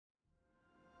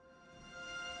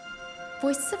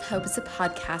Voices of Hope is a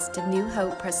podcast of New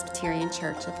Hope Presbyterian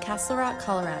Church of Castle Rock,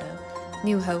 Colorado.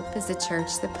 New Hope is a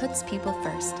church that puts people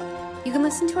first. You can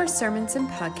listen to our sermons and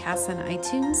podcasts on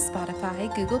iTunes,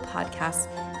 Spotify, Google Podcasts,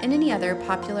 and any other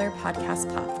popular podcast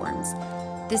platforms.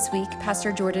 This week,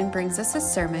 Pastor Jordan brings us a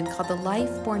sermon called The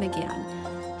Life Born Again.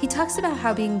 He talks about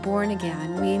how being born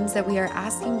again means that we are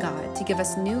asking God to give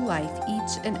us new life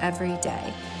each and every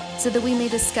day, so that we may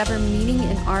discover meaning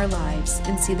in our lives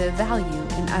and see the value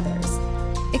in others.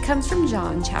 It comes from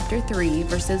John chapter 3,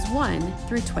 verses 1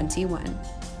 through 21.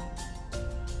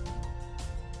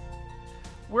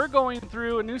 We're going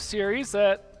through a new series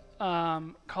that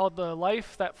called The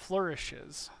Life That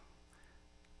Flourishes.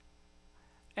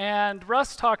 And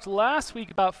Russ talked last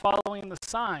week about following the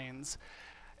signs.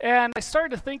 And I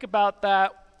started to think about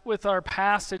that with our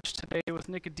passage today with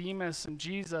Nicodemus and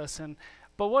Jesus. And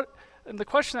the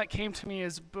question that came to me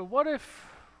is, but what if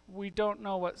we don't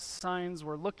know what signs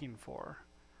we're looking for?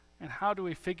 And how do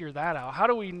we figure that out? How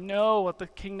do we know what the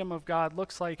kingdom of God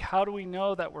looks like? How do we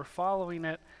know that we're following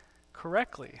it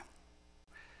correctly?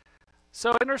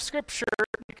 So in our scripture,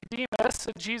 Nicodemus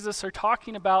and Jesus are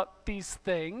talking about these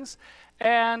things,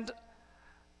 and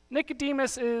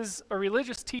Nicodemus is a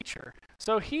religious teacher,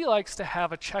 so he likes to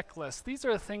have a checklist. These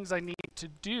are the things I need to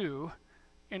do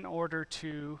in order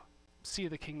to see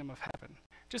the kingdom of heaven.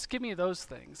 Just give me those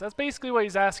things. That's basically what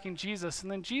he's asking Jesus.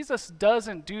 And then Jesus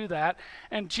doesn't do that.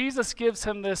 And Jesus gives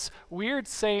him this weird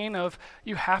saying of,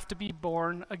 you have to be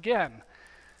born again,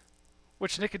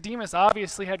 which Nicodemus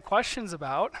obviously had questions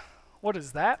about. What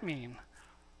does that mean?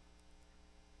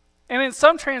 And in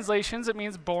some translations, it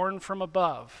means born from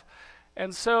above.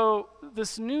 And so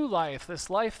this new life, this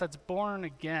life that's born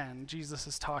again, Jesus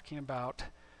is talking about,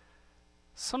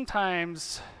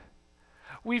 sometimes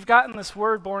we've gotten this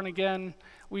word born again,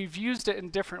 we've used it in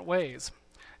different ways.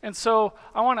 And so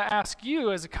I want to ask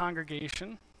you as a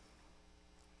congregation,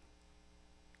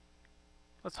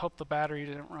 let's hope the battery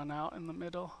didn't run out in the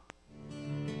middle.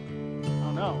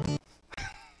 Oh no.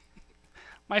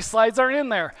 My slides aren't in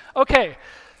there. Okay.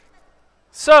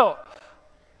 So,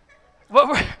 what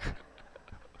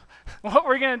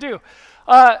we're going to do,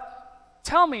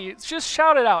 tell me, just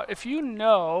shout it out if you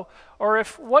know, or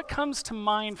if what comes to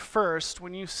mind first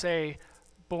when you say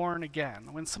born again.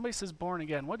 When somebody says born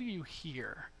again, what do you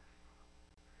hear?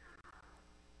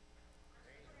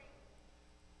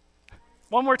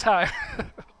 One more time.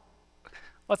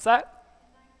 What's that?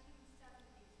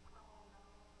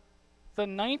 The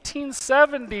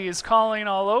 1970s calling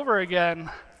all over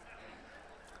again.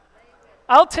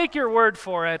 I'll take your word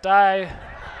for it.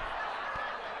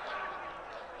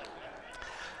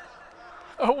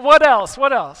 What else?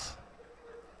 What else?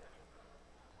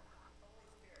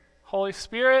 Holy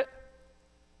Spirit.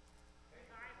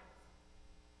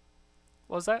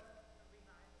 What was that?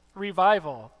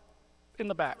 Revival. In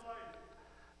the back.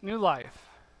 New life.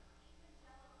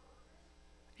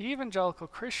 Evangelical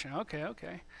Christian.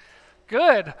 Okay.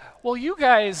 Good. Well, you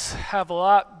guys have a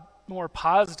lot more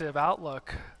positive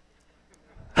outlook.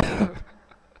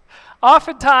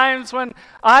 Oftentimes when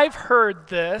I've heard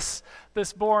this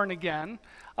born again,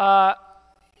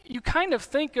 you kind of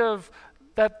think of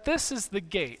that this is the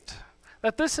gate,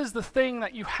 that this is the thing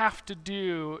that you have to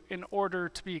do in order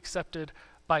to be accepted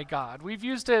by God. We've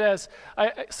used it as,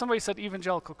 somebody said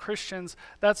evangelical Christians,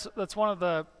 that's one of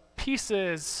the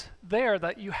pieces there,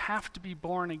 that you have to be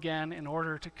born again in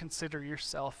order to consider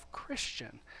yourself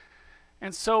Christian.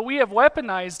 And so we have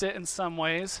weaponized it in some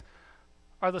ways.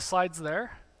 Are the slides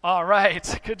there? All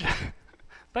right, good job.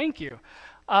 Thank you.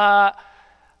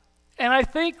 And I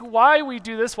think why we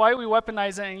do this, why we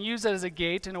weaponize it and use it as a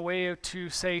gate in a way to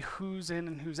say who's in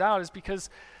and who's out, is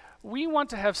because we want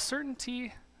to have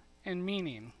certainty and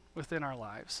meaning within our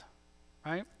lives,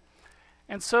 right?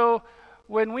 And so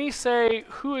when we say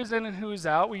who is in and who is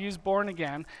out, we use born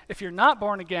again. If you're not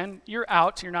born again, you're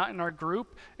out, you're not in our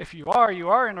group. If you are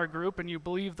in our group and you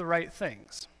believe the right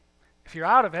things. If you're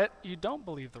out of it, you don't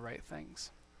believe the right things.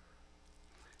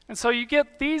 And so you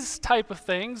get these type of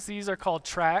things. These are called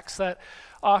tracts that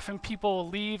often people will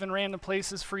leave in random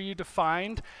places for you to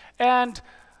find. And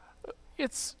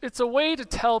it's a way to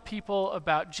tell people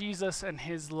about Jesus and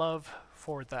his love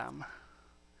for them.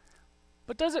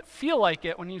 But does it feel like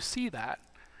it when you see that?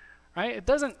 Right? It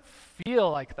doesn't feel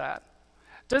like that.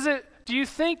 Do you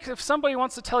think if somebody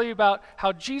wants to tell you about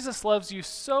how Jesus loves you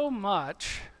so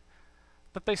much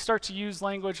that they start to use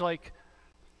language like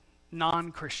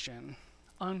non-Christian,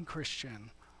 unchristian,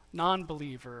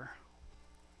 non-believer,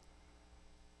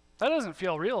 that doesn't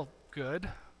feel real good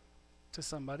to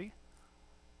somebody.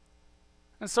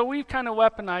 And so we've kind of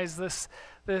weaponized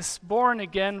this born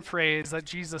again phrase that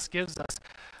Jesus gives us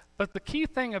But the key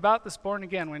thing about this born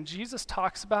again, when Jesus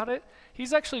talks about it,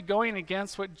 he's actually going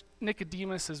against what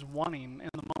Nicodemus is wanting in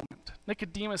the moment.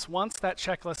 Nicodemus wants that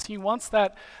checklist. He wants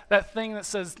that thing that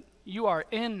says, you are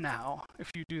in now if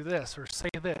you do this or say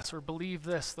this or believe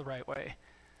this the right way.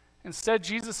 Instead,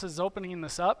 Jesus is opening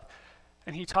this up,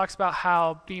 and he talks about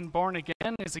how being born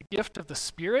again is a gift of the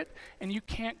Spirit, and you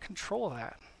can't control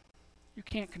that. You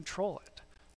can't control it.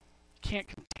 You can't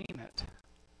contain it.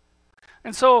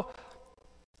 And so,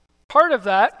 part of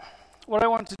that, what I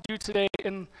want to do today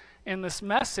in this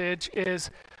message is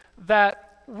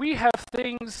that we have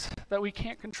things that we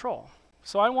can't control.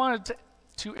 So I wanted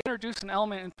to introduce an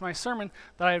element into my sermon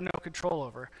that I have no control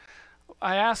over.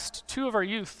 I asked 2 of our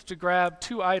youth to grab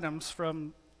 2 items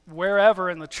from wherever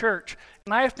in the church,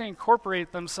 and I have to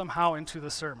incorporate them somehow into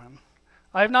the sermon.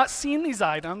 I have not seen these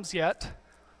items yet.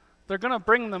 They're going to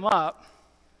bring them up,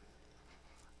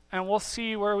 and we'll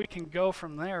see where we can go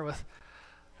from there with,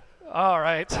 all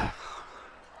right.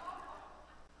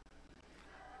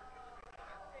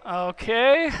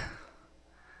 Okay.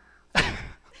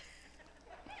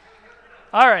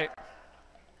 All right.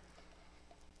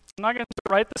 I'm not going to do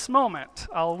it right this moment.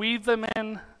 I'll weave them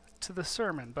in to the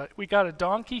sermon. But we got a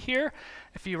donkey here.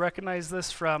 If you recognize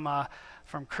this from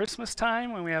Christmas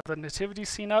time when we have the nativity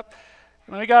scene up.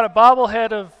 And we got a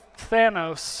bobblehead of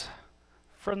Thanos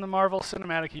from the Marvel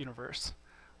Cinematic Universe.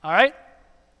 All right?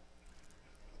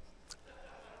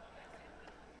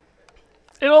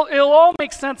 It'll all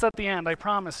make sense at the end, I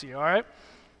promise you, all right?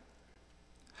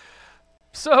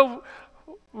 So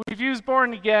we've used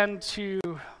born again to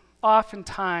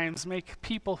oftentimes make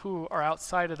people who are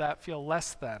outside of that feel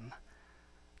less than.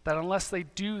 That unless they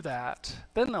do that,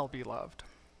 then they'll be loved.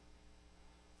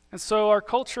 And so our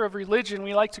culture of religion,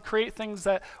 we like to create things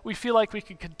that we feel like we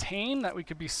could contain, that we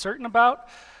could be certain about,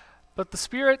 but the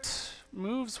Spirit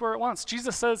moves where it wants.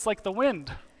 Jesus says, like the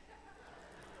wind.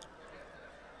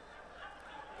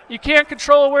 You can't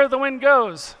control where the wind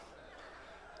goes.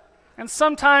 And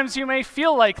sometimes you may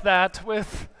feel like that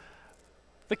with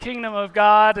the kingdom of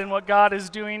God and what God is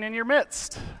doing in your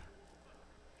midst.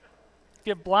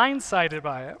 Get blindsided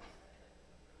by it.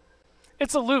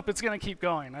 It's a loop. It's going to keep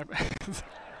going.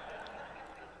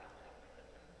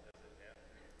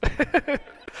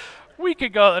 We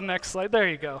could go to the next slide. There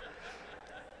you go.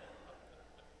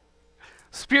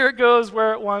 Spirit goes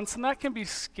where it wants, and that can be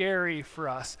scary for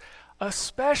us.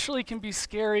 Especially can be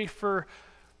scary for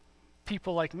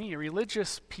people like me,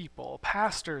 religious people,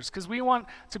 pastors, because we want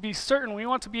to be certain, we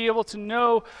want to be able to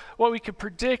know what we could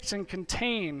predict and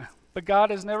contain, but God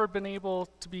has never been able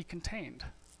to be contained.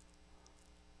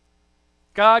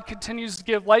 God continues to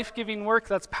give life-giving work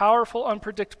that's powerful,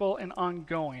 unpredictable, and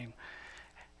ongoing.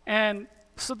 And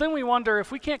so then we wonder,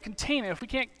 if we can't contain it, if we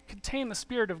can't contain the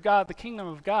Spirit of God, the kingdom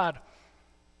of God,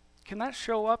 can that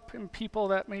show up in people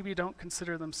that maybe don't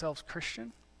consider themselves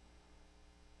Christian?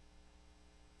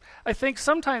 I think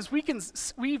sometimes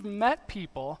we've met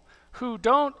people who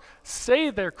don't say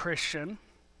they're Christian,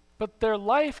 but their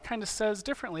life kind of says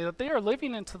differently, that they are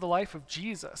living into the life of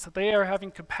Jesus, that they are having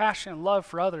compassion and love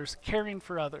for others, caring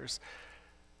for others.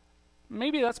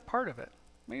 Maybe that's part of it.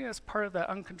 Maybe that's part of that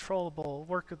uncontrollable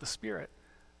work of the Spirit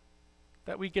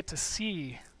that we get to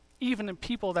see, even in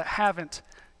people that haven't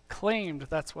claimed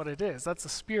that's what it is. That's the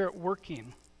Spirit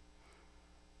working.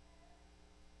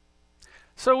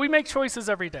 So we make choices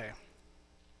every day.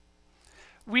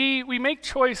 We make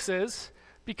choices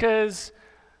because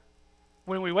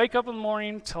when we wake up in the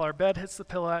morning till our bed hits the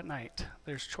pillow at night,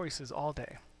 there's choices all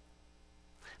day.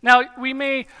 Now, we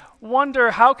may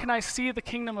wonder, how can I see the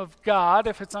kingdom of God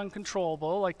if it's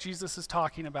uncontrollable, like Jesus is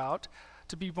talking about?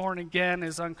 To be born again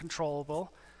is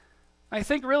uncontrollable. I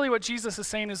think really what Jesus is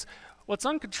saying is, what's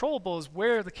uncontrollable is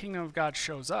where the kingdom of God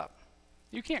shows up.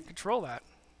 You can't control that.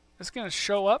 It's going to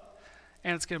show up,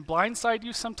 and it's going to blindside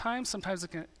you sometimes. Sometimes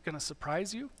it's going to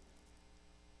surprise you.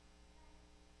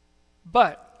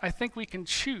 But I think we can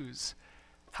choose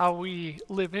how we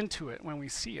live into it when we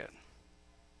see it.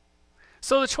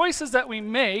 So the choices that we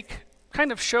make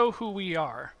kind of show who we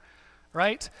are,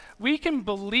 right? We can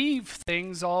believe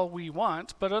things all we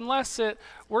want, but unless it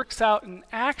works out in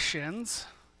actions,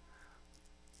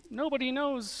 nobody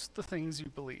knows the things you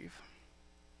believe.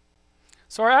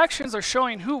 So our actions are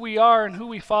showing who we are and who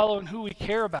we follow and who we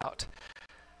care about.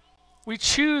 We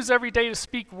choose every day to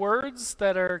speak words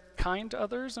that are kind to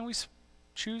others, and we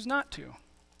choose not to.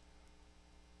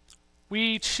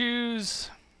 We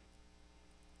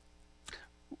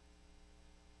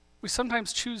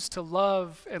sometimes choose to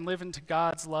love and live into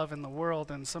God's love in the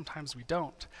world, and sometimes we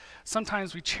don't.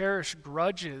 Sometimes we cherish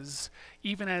grudges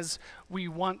even as we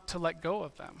want to let go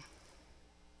of them.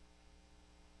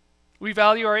 We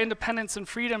value our independence and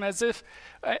freedom as if,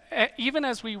 even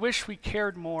as we wish we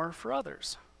cared more for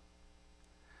others.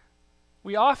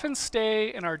 We often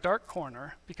stay in our dark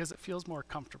corner because it feels more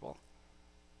comfortable.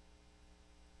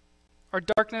 Our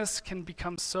darkness can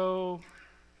become so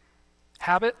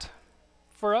habit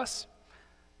for us,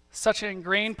 such an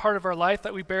ingrained part of our life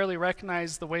that we barely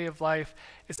recognize the way of life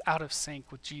is out of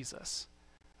sync with Jesus.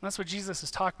 And that's what Jesus is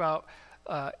talking about.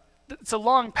 It's a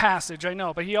long passage, I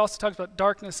know, but he also talks about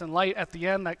darkness and light at the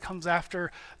end that comes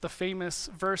after the famous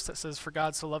verse that says, "For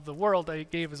God so loved the world that he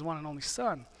gave his one and only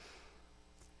Son."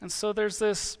 And so there's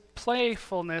this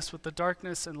playfulness with the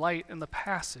darkness and light in the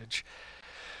passage.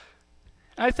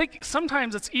 And I think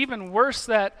sometimes it's even worse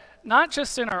that not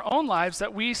just in our own lives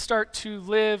that we start to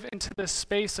live into this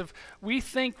space of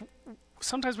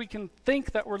sometimes we can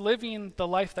think that we're living the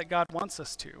life that God wants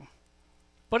us to,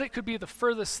 but it could be the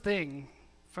furthest thing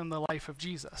from the life of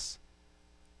Jesus.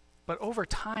 But over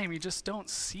time, you just don't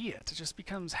see it. It just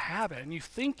becomes habit, and you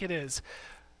think it is,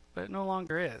 but it no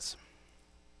longer is.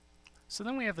 So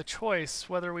then we have the choice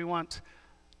whether we want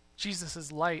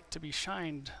Jesus' light to be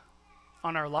shined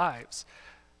on our lives,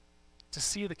 to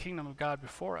see the kingdom of God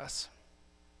before us.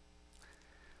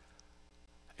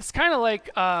 It's kind of like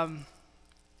a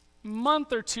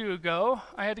month or two ago,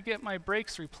 I had to get my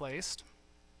brakes replaced,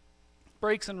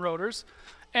 brakes and rotors,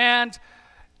 and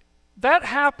that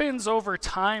happens over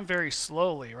time very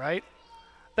slowly, right?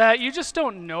 That you just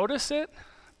don't notice it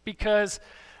because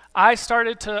I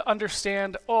started to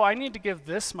understand, I need to give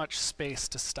this much space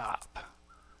to stop,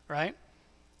 right?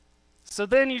 So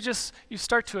then you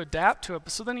start to adapt to it,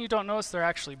 but so then you don't notice they're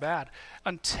actually bad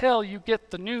until you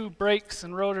get the new brakes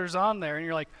and rotors on there and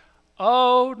you're like,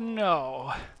 oh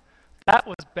no, that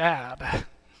was bad.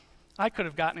 I could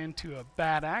have gotten into a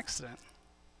bad accident.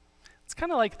 It's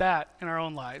kind of like that in our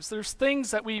own lives. There's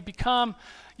things that we become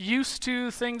used to,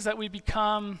 things that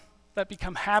become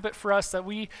habit for us that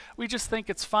we just think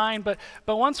it's fine. But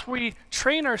once we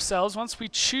train ourselves, once we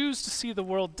choose to see the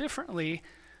world differently,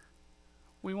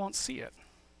 we won't see it.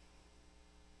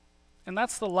 And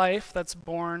that's the life that's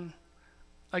born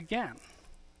again.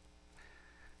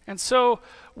 And so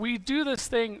we do this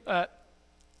thing.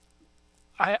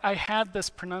 I had this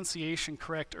pronunciation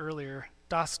correct earlier.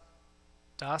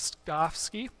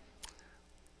 Dostoevsky.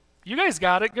 You guys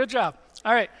got it. Good job.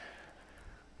 All right.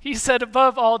 He said,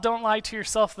 above all, don't lie to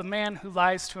yourself. The man who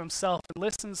lies to himself and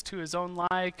listens to his own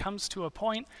lie comes to a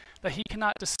point that he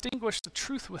cannot distinguish the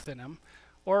truth within him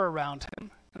or around him,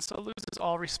 and so loses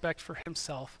all respect for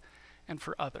himself and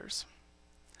for others.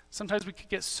 Sometimes we could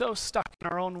get so stuck in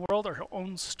our own world, our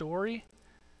own story,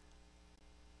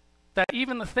 that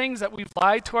even the things that we've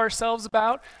lied to ourselves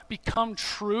about become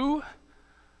true,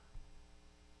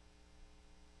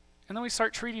 and then we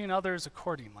start treating others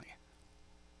accordingly.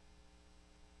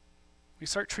 We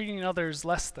start treating others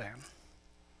less than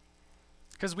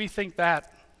because we think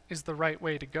that is the right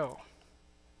way to go.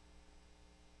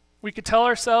 We could tell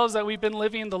ourselves that we've been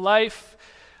living the life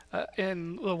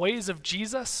in the ways of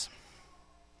Jesus,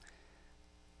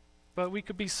 but we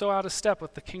could be so out of step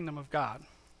with the kingdom of God.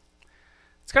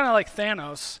 It's kind of like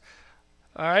Thanos,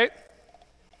 all right?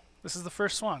 This is the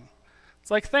first one.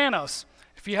 It's like Thanos.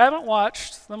 If you haven't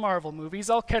watched the Marvel movies,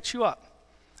 I'll catch you up.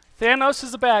 Thanos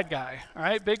is a bad guy, all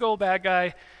right? Big old bad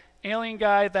guy, alien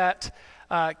guy that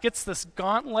gets this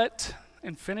gauntlet,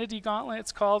 Infinity Gauntlet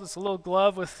it's called. It's a little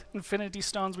glove with infinity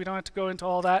stones. We don't have to go into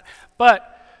all that.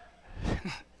 But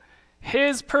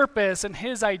his purpose and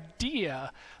his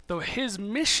idea, though his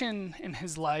mission in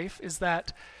his life is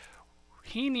that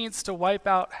he needs to wipe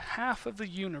out half of the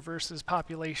universe's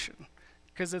population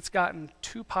because it's gotten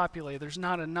too populated. There's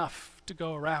not enough to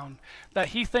go around. That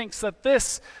he thinks that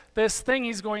this thing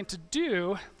he's going to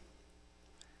do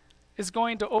is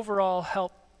going to overall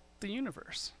help the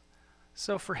universe.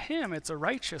 So for him, it's a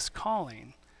righteous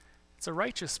calling. It's a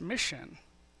righteous mission.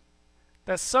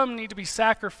 That some need to be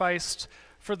sacrificed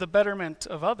for the betterment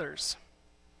of others.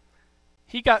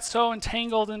 He got so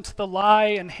entangled into the lie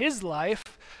in his life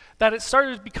that it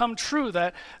started to become true,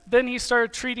 that then he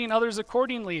started treating others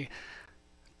accordingly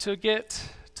to get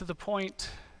to the point,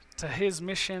 to his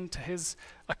mission, to his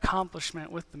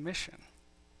accomplishment with the mission.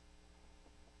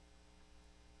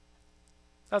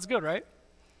 That's good, right?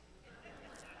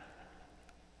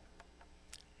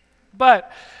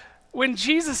 But when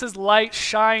Jesus' light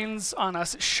shines on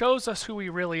us, it shows us who we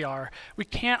really are. We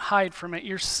can't hide from it.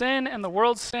 Your sin and the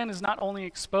world's sin is not only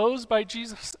exposed by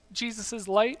Jesus'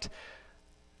 light,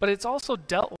 but it's also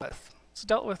dealt with. It's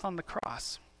dealt with on the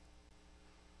cross.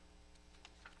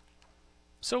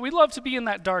 So we love to be in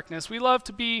that darkness. We love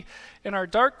to be in our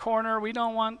dark corner. We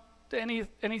don't want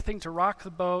anything to rock the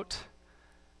boat.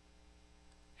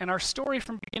 And our story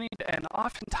from beginning to end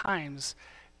oftentimes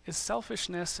is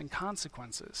selfishness and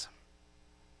consequences.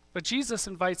 But Jesus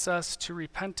invites us to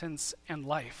repentance and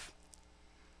life.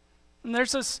 And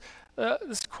there's this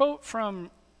quote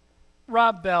from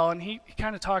Rob Bell, and he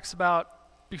kind of talks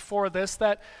about before this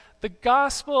that if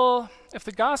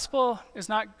the gospel is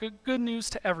not good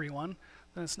news to everyone,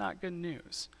 then it's not good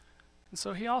news. And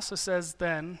so he also says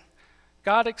then,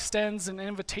 God extends an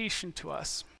invitation to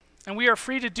us, and we are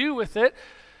free to do with it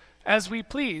as we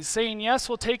please. Saying yes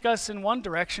will take us in one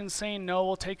direction, saying no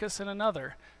will take us in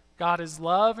another. God is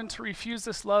love, and to refuse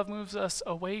this love moves us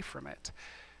away from it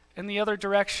in the other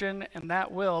direction, and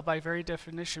that will, by very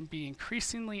definition, be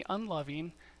increasingly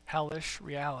unloving, hellish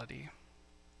reality.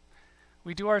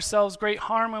 We do ourselves great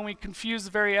harm when we confuse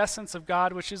the very essence of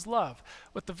God, which is love,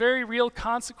 with the very real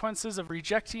consequences of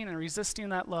rejecting and resisting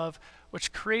that love,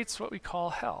 which creates what we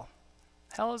call hell.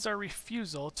 Hell is our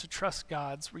refusal to trust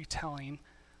God's retelling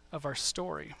of our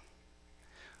story.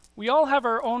 We all have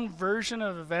our own version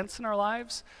of events in our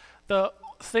lives, the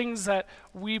things that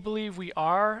we believe we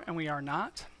are and we are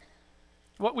not,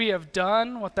 what we have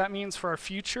done, what that means for our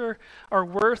future, our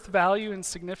worth, value, and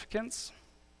significance.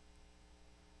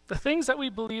 The things that we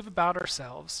believe about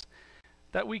ourselves,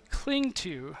 that we cling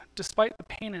to despite the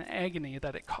pain and agony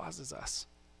that it causes us.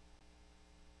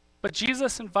 But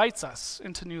Jesus invites us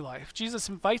into new life. Jesus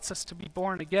invites us to be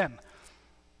born again.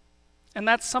 And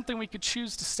that's something we could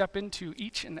choose to step into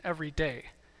each and every day.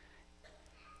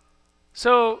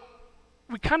 So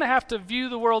we kind of have to view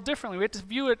the world differently. We have to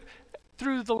view it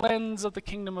through the lens of the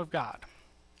kingdom of God.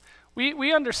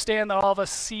 We understand that all of us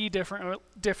see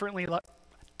differently,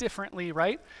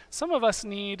 right? Some of us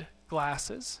need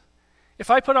glasses. If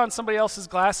I put on somebody else's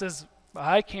glasses,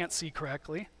 I can't see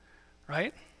correctly,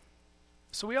 right?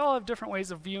 So we all have different ways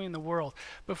of viewing the world.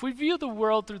 But if we view the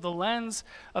world through the lens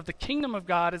of the kingdom of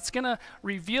God, it's going to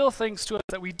reveal things to us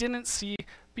that we didn't see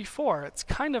before. It's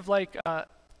kind of like,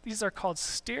 these are called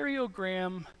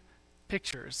stereogram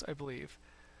pictures, I believe.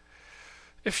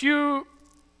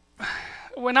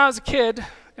 When I was a kid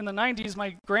in the 90s,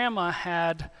 my grandma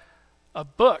had a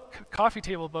coffee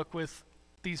table book with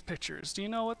these pictures. Do you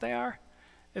know what they are?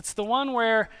 It's the one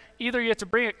where either you have to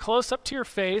bring it close up to your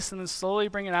face and then slowly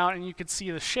bring it out and you could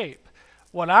see the shape.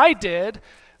 What I did,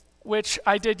 which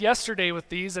I did yesterday with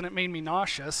these and it made me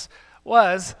nauseous,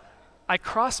 was I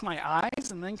crossed my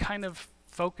eyes and then kind of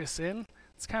focus in.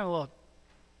 It's kind of a little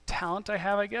talent I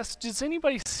have, I guess. Does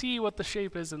anybody see what the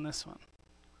shape is in this one?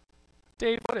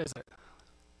 Dave, what is it?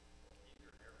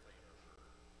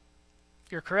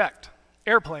 You're correct.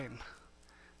 Airplane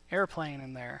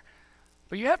in there.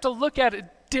 But you have to look at it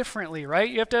differently, right?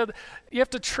 You have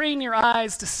to train your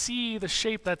eyes to see the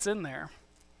shape that's in there.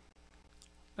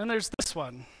 Then there's this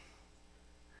one.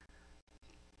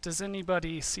 Does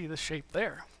anybody see the shape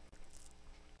there?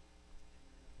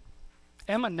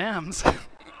 M&M's.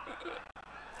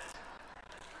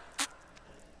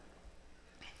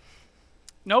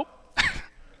 Nope.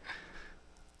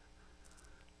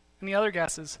 Any other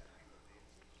guesses?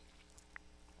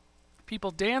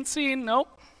 People dancing?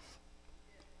 Nope.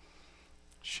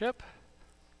 Ship?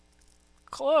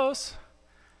 Close.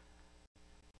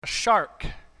 A shark.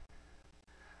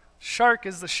 Shark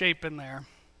is the shape in there.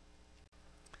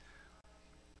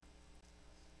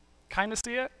 Kind of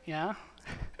see it? Yeah.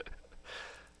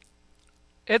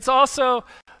 It's also,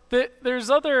 there's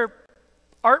other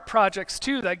art projects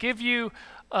too that give you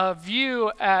a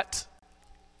view at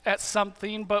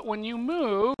something, but when you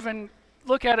move and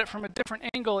look at it from a different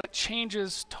angle, it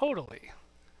changes totally.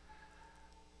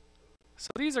 So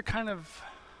these are kind of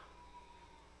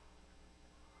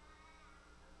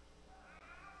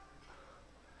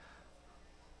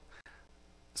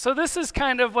So this is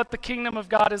kind of what the kingdom of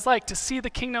God is like, to see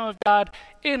the kingdom of God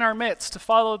in our midst, to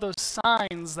follow those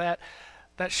signs that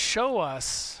show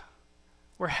us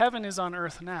where heaven is on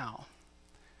earth now,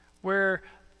 where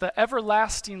the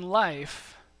everlasting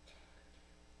life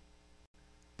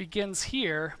begins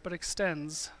here but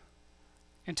extends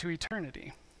into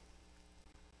eternity.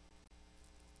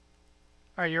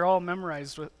 All right, you're all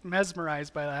mesmerized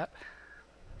by that.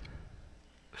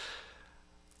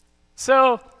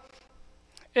 So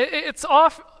it's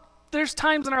off. There's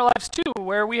times in our lives too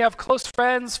where we have close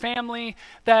friends, family,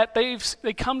 that they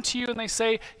come to you and they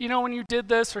say, you know, when you did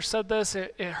this or said this,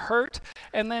 it hurt,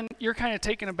 and then you're kind of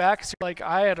taken aback because you're like,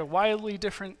 I had a wildly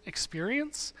different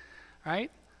experience,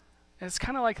 right? And it's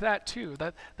kind of like that too,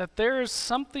 that there's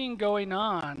something going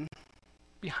on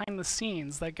behind the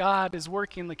scenes, that God is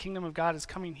working, the kingdom of God is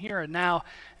coming here and now,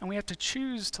 and we have to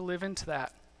choose to live into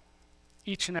that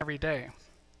each and every day.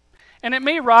 And it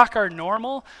may rock our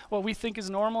normal, what we think is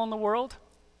normal in the world,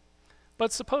 but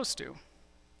it's supposed to.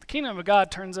 The kingdom of God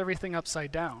turns everything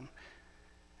upside down.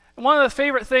 And one of the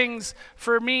favorite things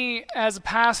for me as a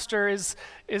pastor is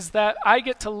that I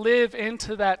get to live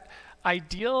into that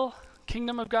ideal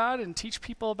kingdom of God and teach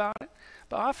people about it.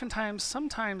 But oftentimes,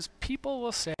 sometimes people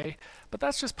will say, but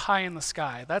that's just pie in the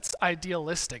sky. That's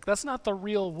idealistic. That's not the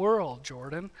real world,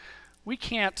 Jordan. We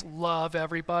can't love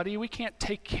everybody. We can't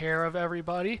take care of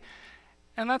everybody.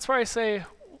 And that's where I say,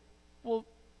 well,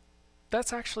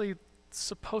 that's actually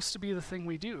supposed to be the thing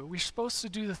we do. We're supposed to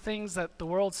do the things that the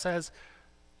world says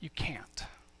you can't.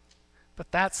 But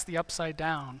that's the upside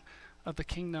down of the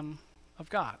kingdom of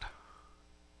God.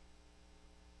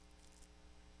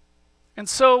 And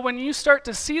so when you start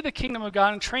to see the kingdom of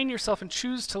God and train yourself and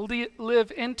choose to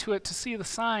live into it, to see the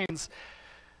signs,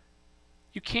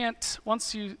 you can't, we'll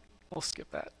skip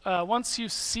that. Once you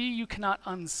see, you cannot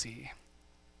unsee,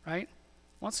 right?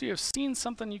 Once you have seen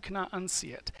something, you cannot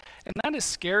unsee it. And that is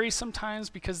scary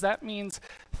sometimes because that means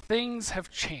things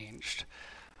have changed.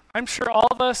 I'm sure all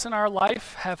of us in our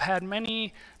life have had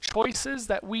many choices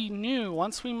that we knew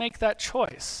once we make that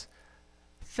choice,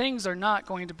 things are not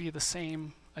going to be the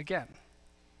same again.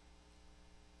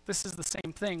 This is the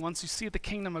same thing. Once you see the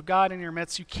kingdom of God in your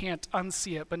midst, you can't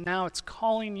unsee it. But now it's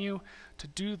calling you to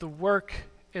do the work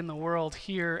in the world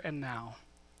here and now.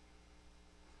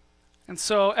 And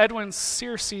so Edwin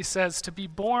Searcy says, to be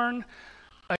born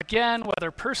again, whether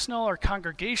personal or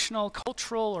congregational,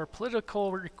 cultural or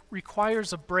political,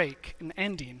 requires a break, an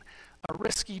ending, a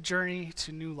risky journey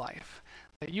to new life.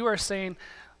 That you are saying,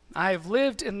 I have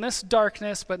lived in this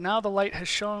darkness, but now the light has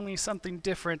shown me something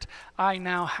different. I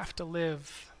now have to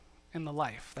live in the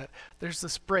life. That there's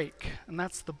this break, and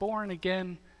that's the born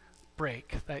again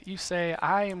break. That you say,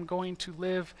 I am going to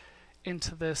live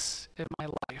into this in my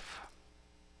life.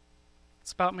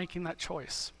 It's about making that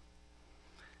choice.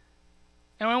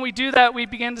 And when we do that, we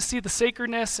begin to see the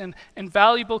sacredness and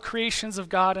valuable creations of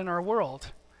God in our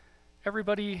world.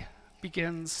 Everybody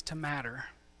begins to matter.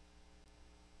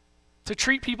 To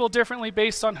treat people differently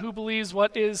based on who believes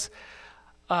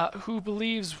who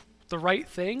believes the right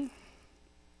thing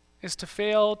is to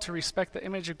fail to respect the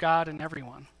image of God in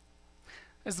everyone.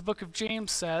 As the book of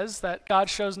James says, that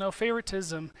God shows no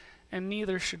favoritism, and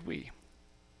neither should we.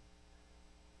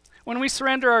 When we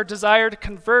surrender our desire to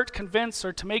convert, convince,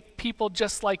 or to make people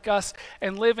just like us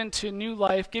and live into a new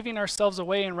life, giving ourselves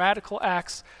away in radical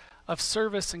acts of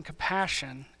service and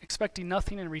compassion, expecting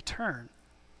nothing in return,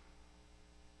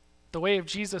 the way of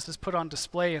Jesus is put on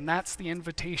display, and that's the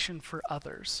invitation for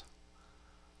others.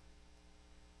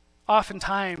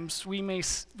 Oftentimes, we may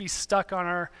be stuck on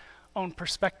our own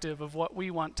perspective of what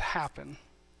we want to happen.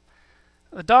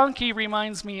 The donkey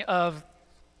reminds me of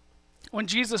when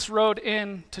Jesus rode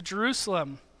in to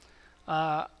Jerusalem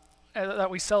that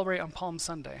we celebrate on Palm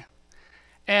Sunday.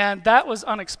 And that was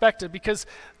unexpected because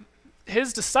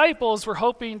his disciples were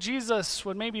hoping Jesus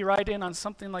would maybe ride in on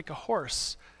something like a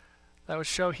horse. That would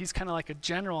show he's kind of like a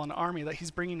general in an army, that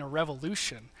he's bringing a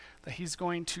revolution, that he's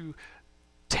going to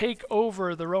take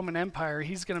over the Roman Empire.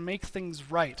 He's going to make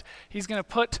things right. He's going to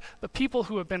put the people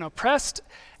who have been oppressed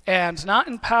and not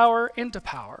in power into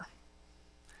power.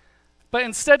 But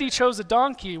instead he chose a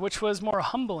donkey, which was more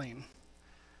humbling.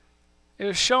 It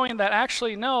was showing that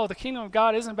actually, no, the kingdom of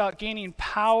God isn't about gaining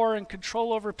power and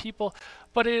control over people,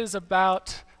 but it is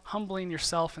about humbling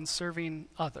yourself and serving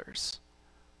others.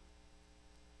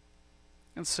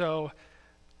 And so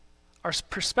our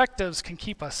perspectives can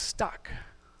keep us stuck.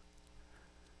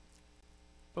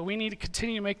 But we need to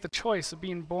continue to make the choice of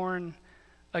being born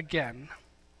again.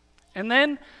 And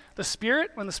then the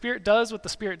Spirit, when the Spirit does what the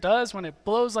Spirit does, when it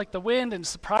blows like the wind and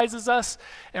surprises us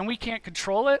and we can't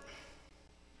control it,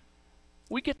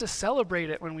 we get to celebrate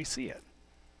it when we see it.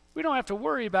 We don't have to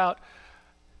worry about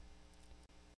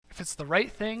if it's the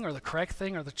right thing or the correct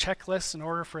thing or the checklist in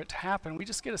order for it to happen. We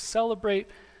just get to celebrate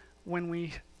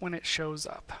when it shows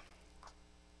up.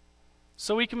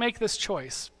 So we can make this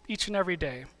choice each and every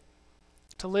day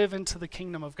to live into the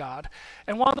kingdom of God.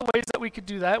 And one of the ways that we could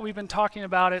do that, we've been talking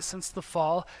about it since the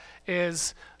fall,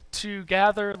 is to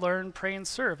gather, learn, pray, and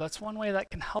serve. That's one way that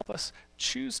can help us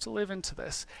choose to live into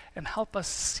this and help us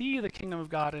see the kingdom of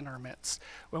God in our midst.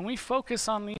 When we focus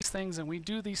on these things and we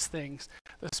do these things,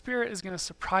 the Spirit is going to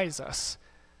surprise us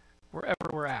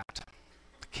wherever we're at.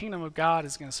 The kingdom of God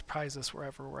is going to surprise us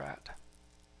wherever we're at.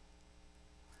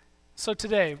 So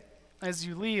today, as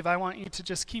you leave, I want you to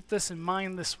just keep this in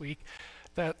mind this week,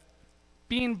 that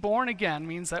being born again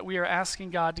means that we are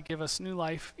asking God to give us new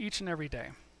life each and every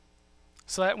day,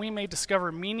 so that we may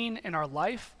discover meaning in our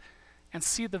life and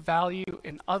see the value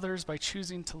in others by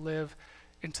choosing to live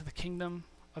into the kingdom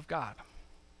of God.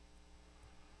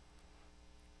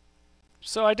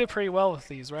 So I did pretty well with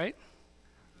these, right?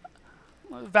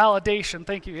 Validation,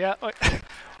 thank you, yeah.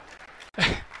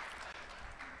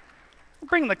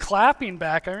 Bring the clapping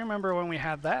back. I remember when we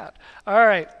had that. All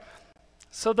right,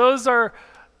 so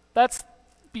that's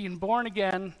being born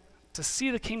again, to see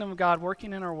the kingdom of God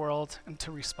working in our world and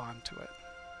to respond to it.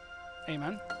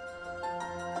 Amen.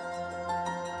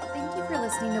 Thank you for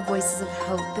listening to Voices of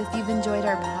Hope. If you've enjoyed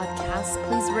our podcast,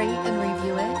 please rate and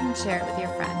review it and share it with your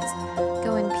friends.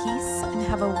 Go in peace and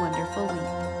have a wonderful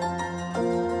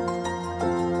week.